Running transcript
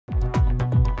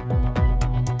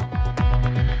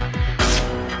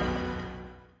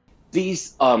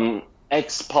these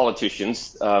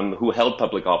ex-politicians who held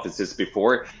public offices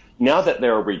before, now that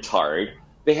they're retired,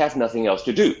 they have nothing else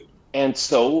to do. And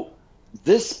so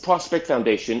this Prospect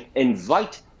Foundation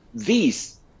invite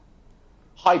these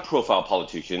high-profile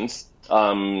politicians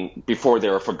before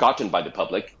they're forgotten by the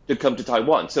public to come to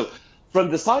Taiwan. So from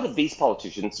the side of these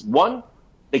politicians, one,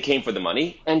 they came for the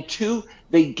money, and two,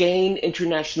 they gain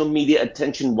international media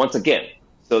attention once again.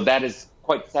 So that is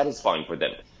quite satisfying for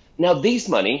them. Now, these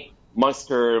money,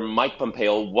 Mr. Mike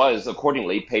Pompeo was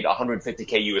accordingly paid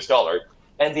 $150K US dollar,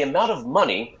 and the amount of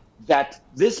money that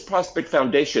this Prospect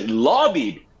Foundation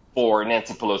lobbied for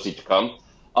Nancy Pelosi to come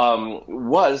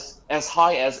was as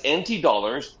high as NT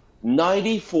dollars,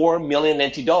 94 million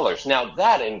NT dollars. Now,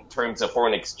 that in terms of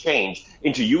foreign exchange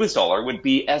into US dollar would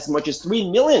be as much as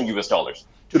 3 million US dollars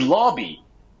to lobby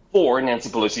for Nancy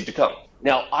Pelosi to come.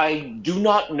 Now, I do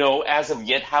not know as of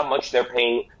yet how much they're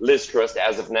paying Liz Truss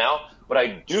as of now, but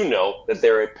I do know that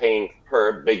they're paying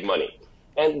her big money.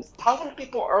 And Taiwan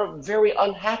people are very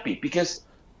unhappy because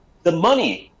the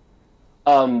money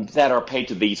that are paid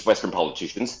to these Western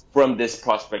politicians from this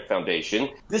Prospect Foundation,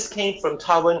 this came from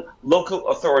Taiwan local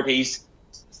authorities'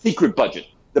 secret budget,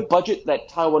 the budget that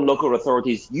Taiwan local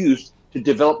authorities used to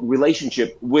develop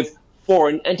relationship with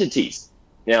foreign entities.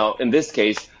 Now, in this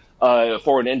case,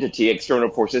 foreign entity, external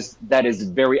forces, that is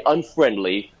very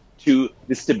unfriendly to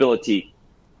the stability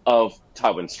of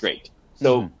Taiwan Strait.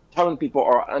 So Taiwan people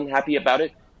are unhappy about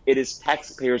it. It is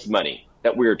taxpayers' money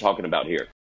that we're talking about here.